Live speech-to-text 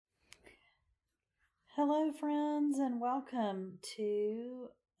Hello, friends, and welcome to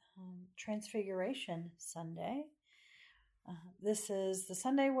Transfiguration Sunday. This is the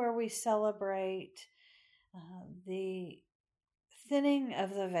Sunday where we celebrate the thinning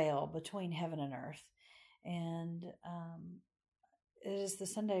of the veil between heaven and earth. And it is the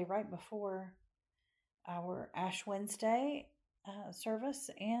Sunday right before our Ash Wednesday service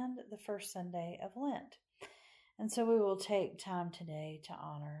and the first Sunday of Lent. And so we will take time today to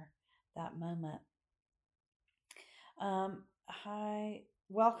honor that moment. I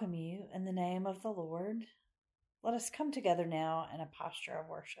welcome you in the name of the Lord. Let us come together now in a posture of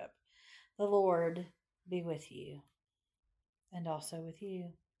worship. The Lord be with you and also with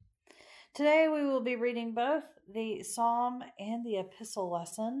you. Today we will be reading both the Psalm and the Epistle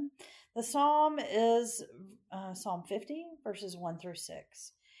lesson. The Psalm is Psalm 50, verses 1 through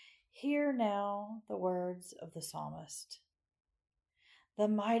 6. Hear now the words of the psalmist. The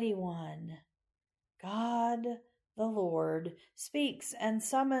Mighty One, God the Lord, speaks and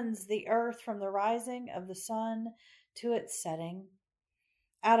summons the earth from the rising of the sun to its setting.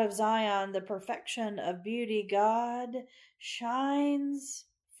 Out of Zion, the perfection of beauty, God shines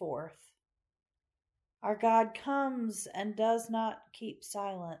forth. Our God comes and does not keep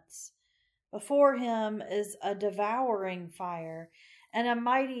silence. Before him is a devouring fire and a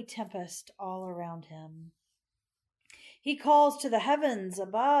mighty tempest all around him. He calls to the heavens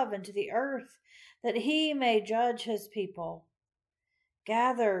above and to the earth, that he may judge his people.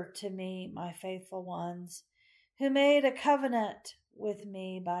 Gather to me, my faithful ones, who made a covenant with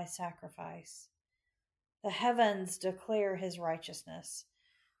me by sacrifice. The heavens declare his righteousness,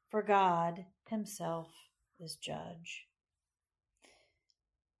 for God himself is judge.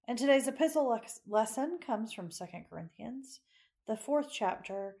 And today's epistle lesson comes from 2 Corinthians, the 4th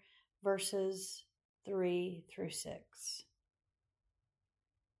chapter, verses 3 through 6.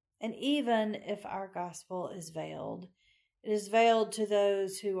 And even if our gospel is veiled, it is veiled to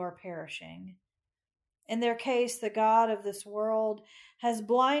those who are perishing. In their case, the God of this world has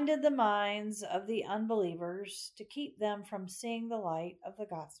blinded the minds of the unbelievers to keep them from seeing the light of the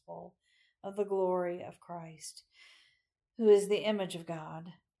gospel of the glory of Christ, who is the image of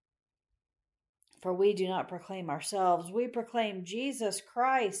God. For we do not proclaim ourselves, we proclaim Jesus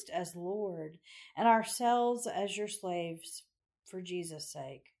Christ as Lord, and ourselves as your slaves for Jesus'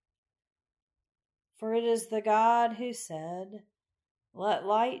 sake. For it is the God who said, "Let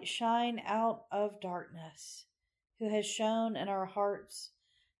light shine out of darkness," who has shone in our hearts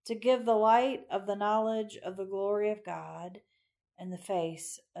to give the light of the knowledge of the glory of God in the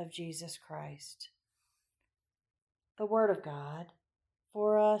face of Jesus Christ. The word of God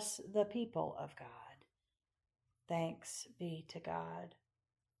for us, the people of God. Thanks be to God.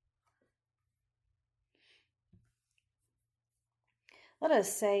 Let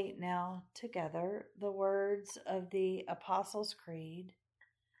us say now together the words of the Apostles' Creed.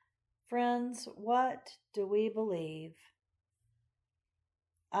 Friends, what do we believe?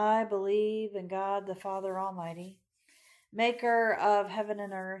 I believe in God the Father Almighty, maker of heaven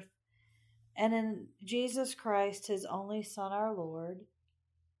and earth, and in Jesus Christ, his only Son, our Lord,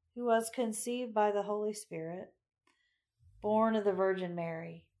 who was conceived by the Holy Spirit, born of the Virgin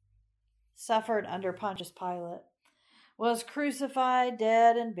Mary, suffered under Pontius Pilate, was crucified,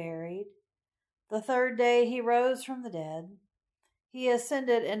 dead, and buried. The third day he rose from the dead. He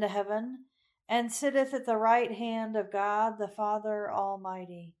ascended into heaven, and sitteth at the right hand of God the Father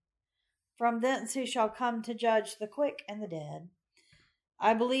Almighty. From thence he shall come to judge the quick and the dead.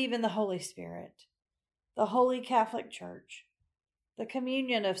 I believe in the Holy Spirit, the Holy Catholic Church, the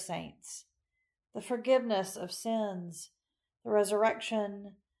communion of saints, the forgiveness of sins, the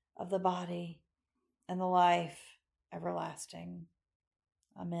resurrection of the body, and the life everlasting.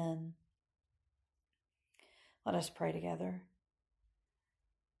 Amen. Let us pray together.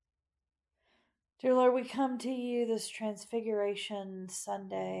 Dear Lord, we come to you this Transfiguration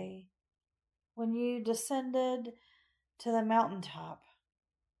Sunday when you descended to the mountaintop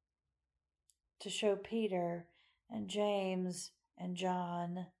to show Peter and James and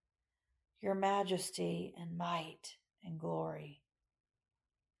John your majesty and might and glory.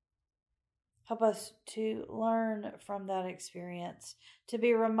 Help us to learn from that experience, to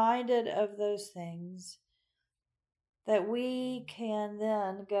be reminded of those things, that we can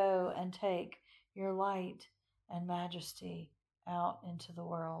then go and take your light and majesty out into the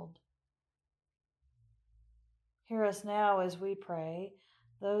world. Hear us now as we pray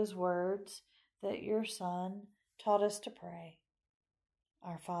those words that your Son taught us to pray.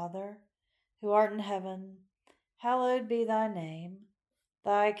 Our Father, who art in heaven, hallowed be thy name.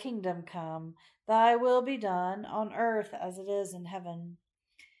 Thy kingdom come, thy will be done on earth as it is in heaven.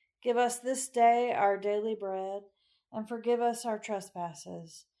 Give us this day our daily bread, and forgive us our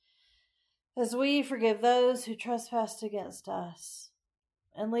trespasses, as we forgive those who trespass against us.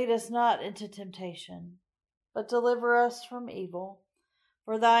 And lead us not into temptation, but deliver us from evil.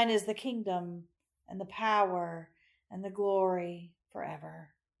 For thine is the kingdom, and the power, and the glory forever.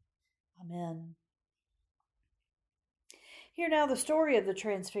 Amen. Hear now the story of the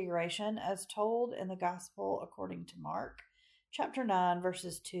Transfiguration as told in the Gospel according to Mark, chapter 9,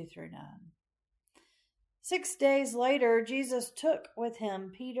 verses 2 through 9. 6 days later, Jesus took with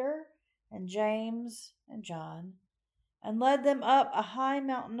him Peter and James and John, and led them up a high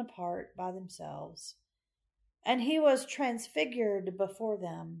mountain apart by themselves. And he was transfigured before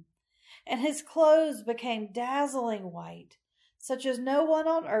them, and his clothes became dazzling white, such as no one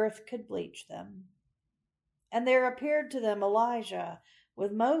on earth could bleach them. And there appeared to them Elijah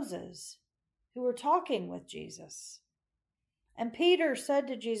with Moses, who were talking with Jesus. And Peter said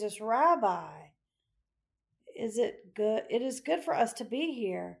to Jesus, Rabbi, it is good for us to be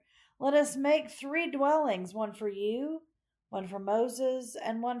here. Let us make 3 dwellings, one for you, one for Moses,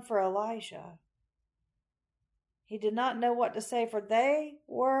 and one for Elijah. He did not know what to say, for they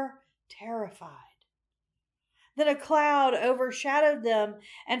were terrified. Then a cloud overshadowed them,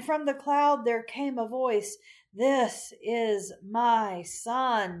 and from the cloud there came a voice, This is my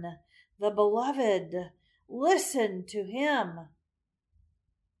Son, the Beloved. Listen to him.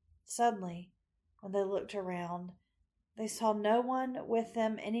 Suddenly, when they looked around, they saw no one with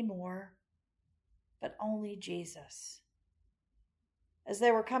them anymore, but only Jesus. As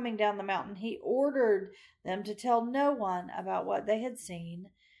they were coming down the mountain, he ordered them to tell no one about what they had seen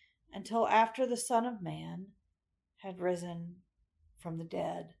until after the Son of Man had risen from the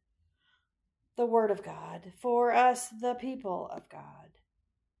dead. The word of God for us, the people of God.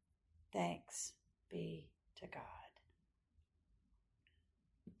 Thanks be to God.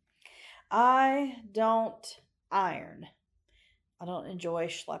 I don't iron. I don't enjoy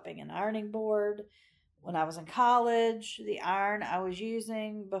schlepping an ironing board. When I was in college, the iron I was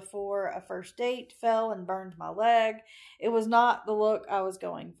using before a first date fell and burned my leg. It was not the look I was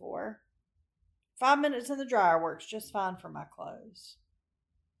going for. 5 minutes in the dryer works just fine for my clothes.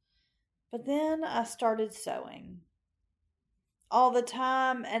 But then I started sewing. All the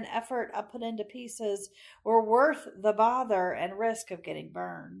time and effort I put into pieces were worth the bother and risk of getting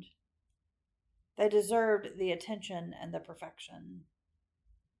burned. They deserved the attention and the perfection.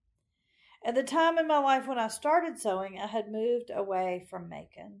 At the time in my life when I started sewing, I had moved away from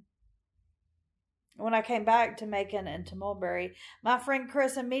Macon. When I came back to Macon and to Mulberry, my friend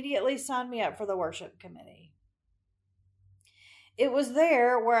Chris immediately signed me up for the worship committee. It was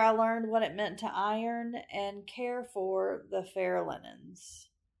there where I learned what it meant to iron and care for the fair linens.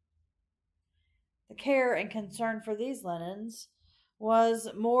 The care and concern for these linens was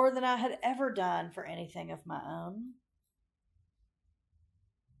more than I had ever done for anything of my own.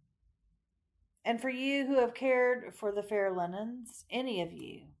 And for you who have cared for the fair linens, any of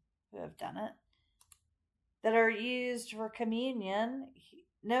you who have done it, that are used for communion,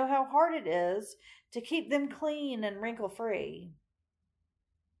 know how hard it is to keep them clean and wrinkle-free.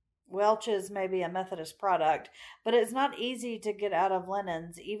 Welch's may be a Methodist product, but it's not easy to get out of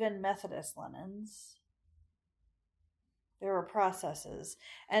linens, even Methodist linens. There were processes,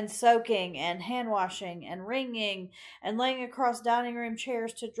 and soaking, and hand washing, and wringing, and laying across dining room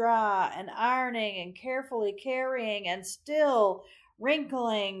chairs to dry, and ironing, and carefully carrying, and still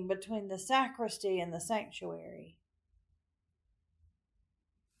wrinkling between the sacristy and the sanctuary.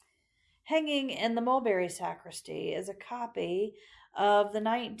 Hanging in the Mulberry Sacristy is a copy of the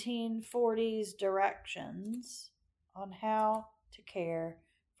 1940s directions on how to care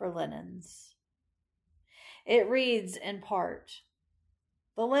for linens. It reads in part,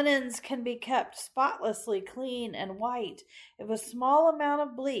 The linens can be kept spotlessly clean and white if a small amount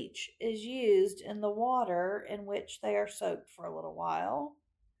of bleach is used in the water in which they are soaked for a little while.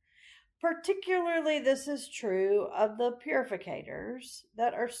 Particularly this is true of the purificators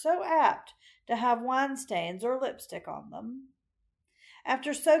that are so apt to have wine stains or lipstick on them.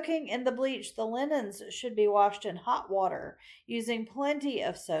 After soaking in the bleach, the linens should be washed in hot water using plenty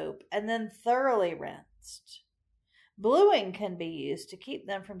of soap and then thoroughly rinsed. Bluing can be used to keep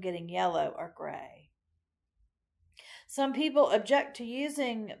them from getting yellow or gray. Some people object to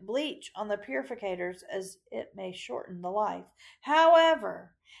using bleach on the purificators as it may shorten the life.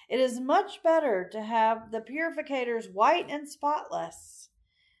 However, it is much better to have the purificators white and spotless,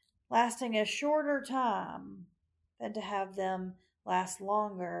 lasting a shorter time, than to have them last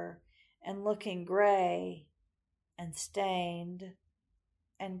longer and looking gray and stained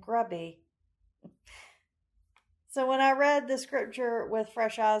and grubby. So when I read the scripture with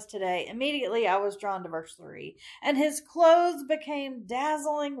fresh eyes today, immediately I was drawn to verse 3. And his clothes became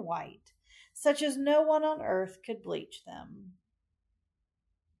dazzling white, such as no one on earth could bleach them.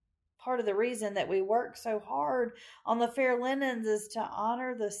 Part of the reason that we work so hard on the fair linens is to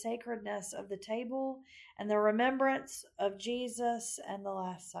honor the sacredness of the table and the remembrance of Jesus and the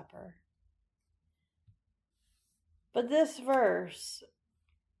Last Supper. But this verse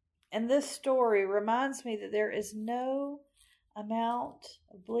and this story reminds me that there is no amount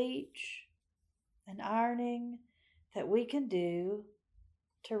of bleach and ironing that we can do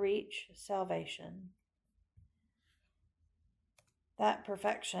to reach salvation. That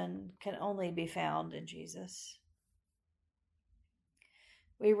perfection can only be found in Jesus.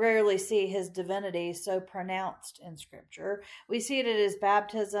 We rarely see his divinity so pronounced in Scripture. We see it at his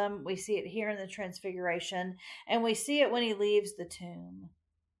baptism, we see it here in the Transfiguration, and we see it when he leaves the tomb.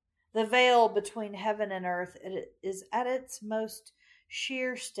 The veil between heaven and earth is at its most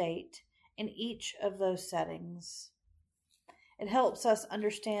sheer state in each of those settings. It helps us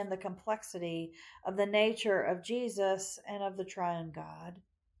understand the complexity of the nature of Jesus and of the triune God.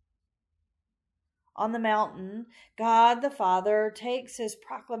 On the mountain, God the Father takes his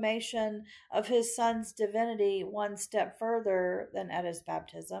proclamation of his Son's divinity one step further than at his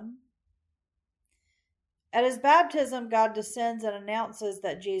baptism. At his baptism, God descends and announces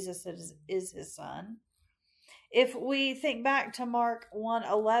that Jesus is his Son. If we think back to Mark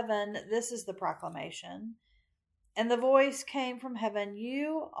 1:11, this is the proclamation. And the voice came from heaven,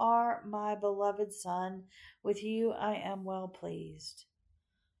 "You are my beloved Son. With you I am well pleased."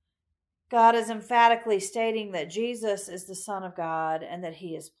 God is emphatically stating that Jesus is the Son of God and that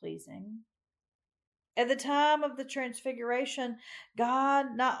he is pleasing. At the time of the Transfiguration,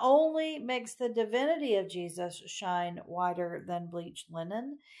 God not only makes the divinity of Jesus shine whiter than bleached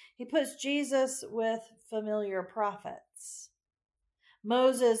linen, he puts Jesus with familiar prophets.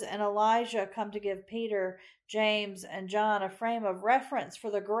 Moses and Elijah come to give Peter, James, and John a frame of reference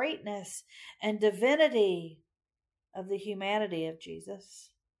for the greatness and divinity of the humanity of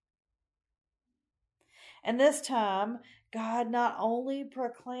Jesus. And this time, God not only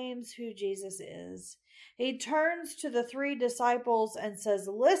proclaims who Jesus is, he turns to the 3 disciples and says,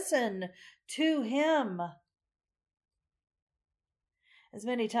 "Listen to him." As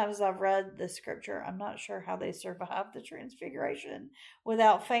many times as I've read the scripture, I'm not sure how they survived the Transfiguration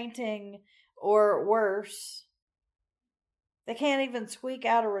without fainting or worse. They can't even squeak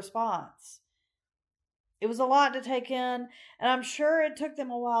out a response. It was a lot to take in, and I'm sure it took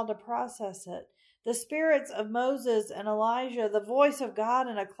them a while to process it. The spirits of Moses and Elijah, the voice of God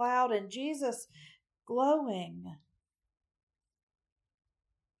in a cloud, and Jesus glowing.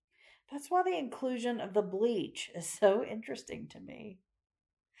 That's why the inclusion of the bleach is so interesting to me.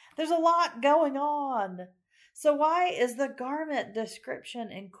 There's a lot going on. So why is the garment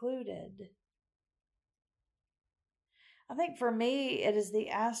description included? I think for me, it is the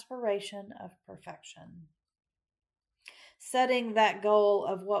aspiration of perfection. Setting that goal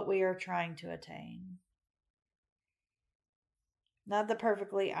of what we are trying to attain. Not the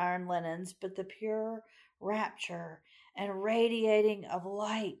perfectly ironed linens, but the pure rapture and radiating of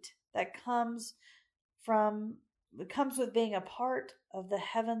light that comes with being a part of the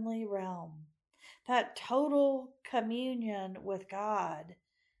heavenly realm. That total communion with God.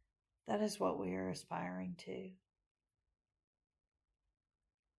 That is what we are aspiring to.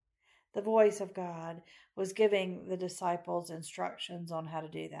 The voice of God was giving the disciples instructions on how to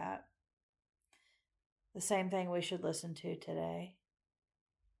do that. The same thing we should listen to today.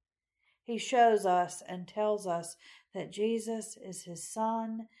 He shows us and tells us that Jesus is his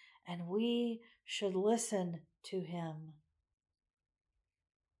Son, and we should listen to him.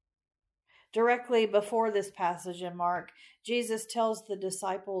 Directly before this passage in Mark, Jesus tells the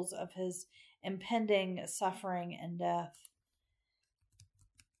disciples of his impending suffering and death.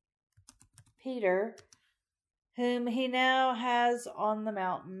 Peter, whom he now has on the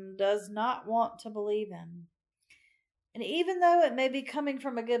mountain, does not want to believe him. And even though it may be coming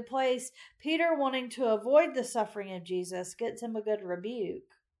from a good place, Peter, wanting to avoid the suffering of Jesus, gets him a good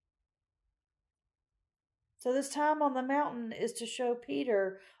rebuke. So this time on the mountain is to show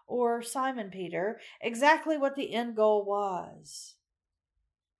Peter, or Simon Peter, exactly what the end goal was.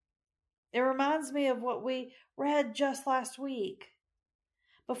 It reminds me of what we read just last week.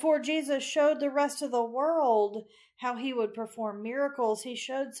 Before Jesus showed the rest of the world how he would perform miracles, he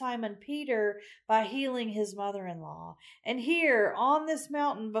showed Simon Peter by healing his mother-in-law. And here on this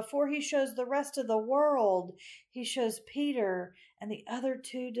mountain, before he shows the rest of the world, he shows Peter and the other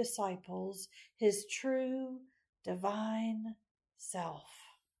 2 disciples his true divine self.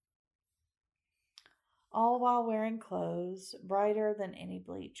 all while wearing clothes brighter than any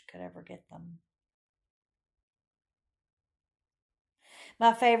bleach could ever get them.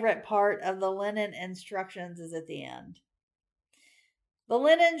 My favorite part of the linen instructions is at the end. The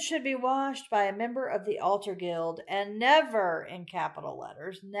linen should be washed by a member of the altar guild and never, in capital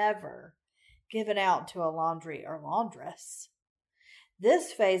letters, never given out to a laundry or laundress.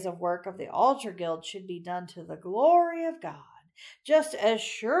 This phase of work of the altar guild should be done to the glory of God, just as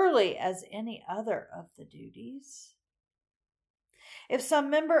surely as any other of the duties. If some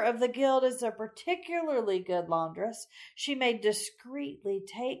member of the guild is a particularly good laundress, she may discreetly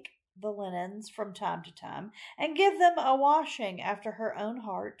take the linens from time to time and give them a washing after her own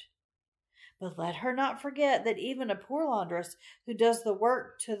heart. But let her not forget that even a poor laundress who does the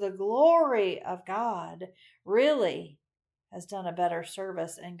work to the glory of God really has done a better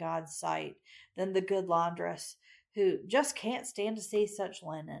service in God's sight than the good laundress who just can't stand to see such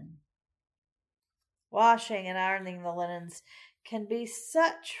linen. Washing and ironing the linens can be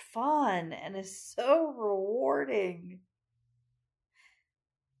such fun and is so rewarding.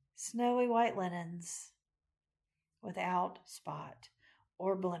 Snowy white linens without spot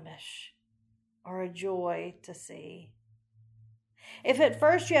or blemish are a joy to see. If at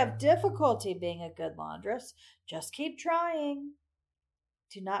first you have difficulty being a good laundress, just keep trying.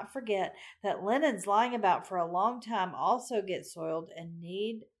 Do not forget that linens lying about for a long time also get soiled and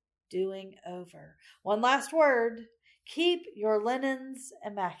need doing over. One last word. Keep your linens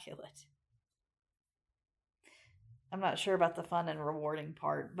immaculate. I'm not sure about the fun and rewarding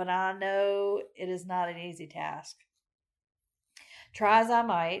part, but I know it is not an easy task. Try as I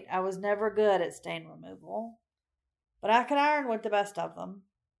might, I was never good at stain removal, but I could iron with the best of them.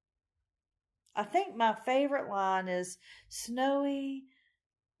 I think my favorite line is snowy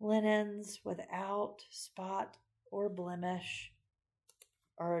linens without spot or blemish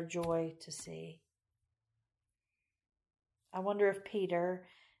are a joy to see. I wonder if Peter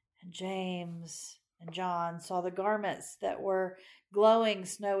and James and John saw the garments that were glowing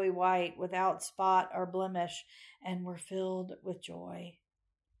snowy white without spot or blemish and were filled with joy.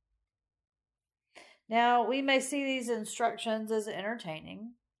 Now, we may see these instructions as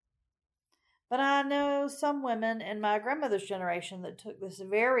entertaining, but I know some women in my grandmother's generation that took this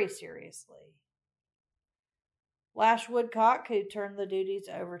very seriously. Lash Woodcock, who turned the duties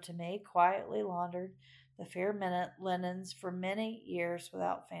over to me, quietly laundered the fair linens for many years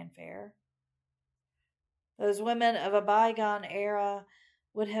without fanfare. Those women of a bygone era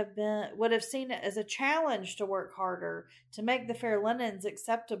would have seen it as a challenge to work harder, to make the fair linens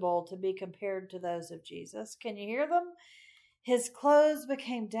acceptable to be compared to those of Jesus. Can you hear them? His clothes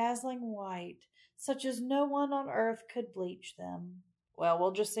became dazzling white, such as no one on earth could bleach them. Well,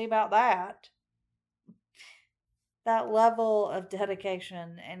 we'll just see about that. That level of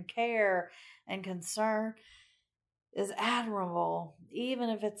dedication and care and concern is admirable, even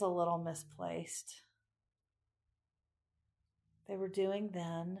if it's a little misplaced. They were doing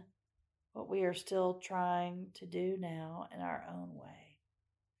then what we are still trying to do now in our own way.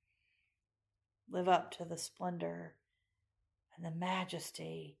 Live up to the splendor and the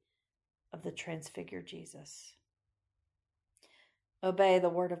majesty of the transfigured Jesus. Obey the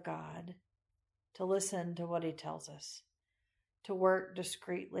word of God, to listen to what he tells us, to work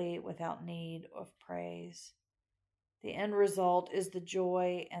discreetly without need of praise. The end result is the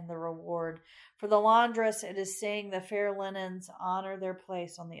joy and the reward. For the laundress, it is seeing the fair linens honor their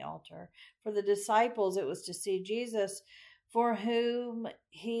place on the altar. For the disciples, it was to see Jesus for who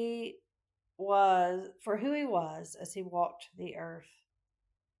he was as he walked the earth.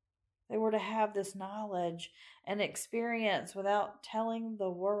 They were to have this knowledge and experience without telling the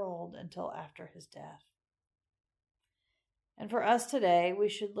world until after his death. And for us today, we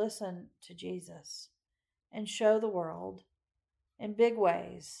should listen to Jesus and show the world in big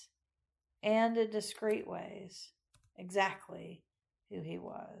ways and in discreet ways exactly who he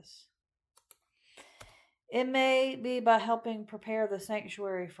was. It may be by helping prepare the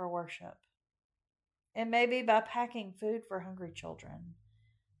sanctuary for worship. It may be by packing food for hungry children.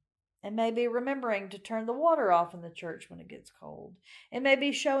 It may be remembering to turn the water off in the church when it gets cold. It may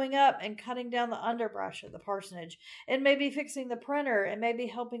be showing up and cutting down the underbrush at the parsonage. It may be fixing the printer. It may be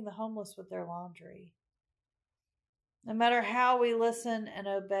helping the homeless with their laundry. No matter how we listen and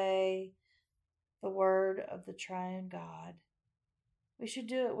obey the word of the triune God, we should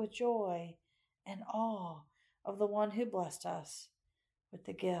do it with joy and awe of the one who blessed us with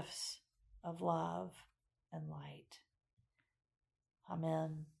the gifts of love and light.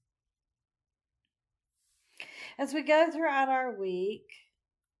 Amen. As we go throughout our week,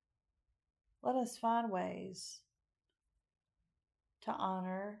 let us find ways to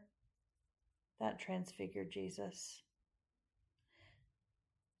honor that transfigured Jesus,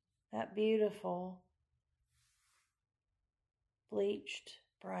 that beautiful, bleached,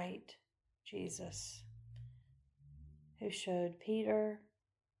 bright Jesus who showed Peter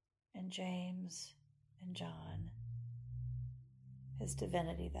and James and John his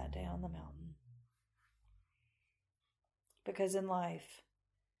divinity that day on the mountain. Because in life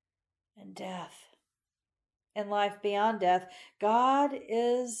and death, in life beyond death, God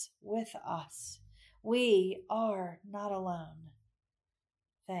is with us. We are not alone.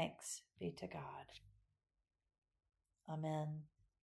 Thanks be to God. Amen.